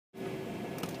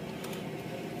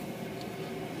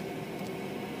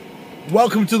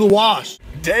Welcome to The Wash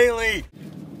Daily.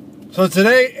 So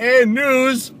today in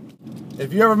news,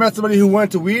 if you ever met somebody who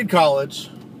went to weed college,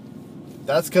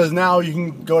 that's because now you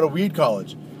can go to weed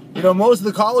college. You know, most of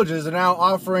the colleges are now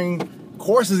offering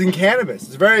courses in cannabis.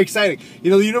 It's very exciting.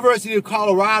 You know, the University of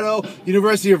Colorado,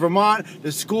 University of Vermont,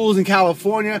 the schools in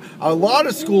California, a lot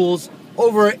of schools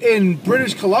over in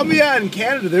British Columbia and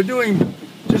Canada, they're doing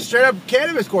just straight up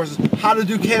cannabis courses. How to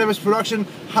do cannabis production,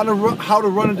 how to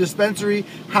run a dispensary,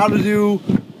 how to do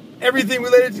everything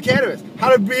related to cannabis,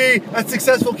 how to be a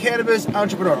successful cannabis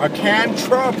entrepreneur, a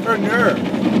cantrepreneur.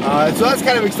 So that's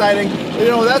kind of exciting. You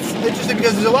know, that's interesting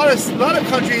because there's a lot of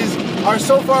countries are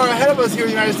so far ahead of us here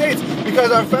in the United States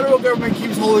because our federal government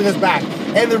keeps holding us back.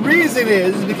 And the reason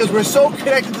is because we're so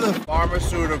connected to the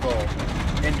pharmaceutical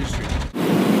industry.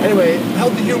 Anyway,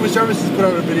 Health and Human Services put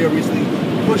out a video recently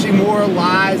pushing more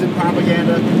lies and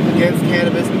propaganda against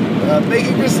cannabis,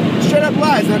 making just straight up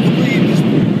lies that are completely just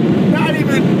not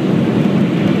even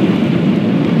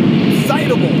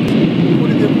citable. What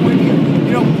are they pointing at?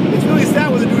 You know, it's really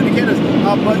sad what they're doing to cannabis,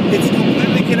 but it's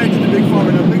completely connected to Big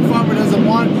Pharma. Now, Big Pharma doesn't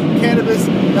want cannabis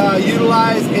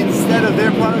utilized instead of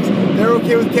their products. They're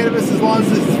okay with cannabis as long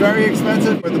as it's very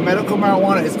expensive, but the medical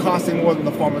marijuana is costing more than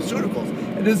the pharmaceuticals.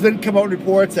 And there's been come out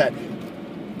reports that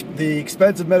the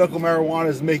expensive medical marijuana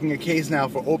is making a case now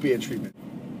for opiate treatment.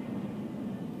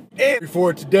 And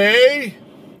for today,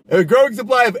 a growing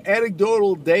supply of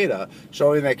anecdotal data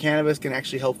showing that cannabis can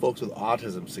actually help folks with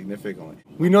autism significantly.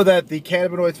 We know that the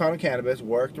cannabinoids found in cannabis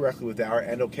work directly with our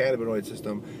endocannabinoid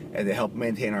system, and they help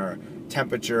maintain our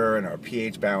temperature and our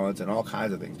pH balance and all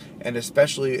kinds of things. And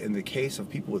especially in the case of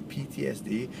people with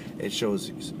PTSD, it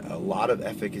shows a lot of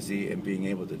efficacy in being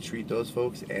able to treat those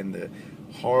folks and the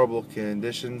horrible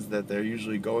conditions that they're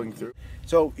usually going through.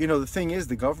 So, you know, the thing is,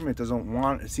 the government doesn't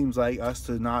want, it seems like, us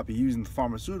to not be using the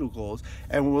pharmaceuticals.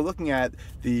 And when we're looking at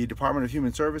the Department of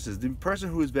Human Services, the person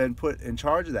who has been put in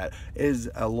charge of that is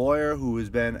a lawyer who has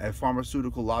been a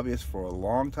pharmaceutical lobbyist for a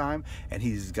long time, and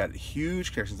he's got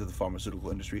huge connections to the pharmaceutical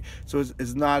industry. So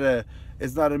it's not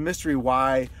a mystery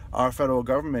why our federal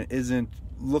government isn't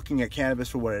looking at cannabis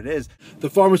for what it is. The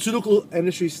pharmaceutical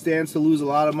industry stands to lose a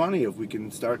lot of money if we can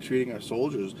start treating our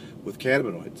soldiers with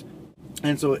cannabinoids.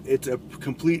 And so it's a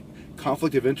complete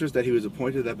conflict of interest that he was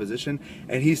appointed to that position,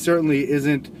 and he certainly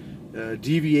isn't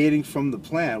deviating from the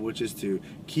plan, which is to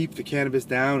keep the cannabis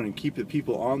down and keep the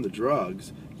people on the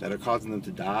drugs that are causing them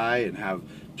to die and have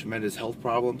tremendous health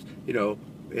problems. You know,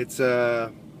 it's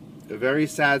a very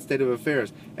sad state of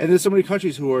affairs. And there's so many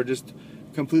countries who are just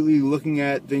completely looking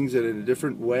at things in a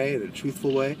different way, in a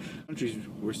truthful way.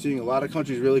 We're seeing a lot of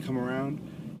countries really come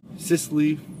around.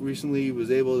 Sicily recently was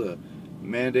able to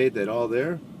mandate that all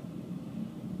their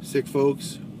sick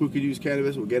folks who could use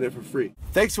cannabis will get it for free.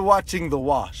 Thanks for watching The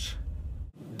Wash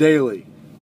Daily.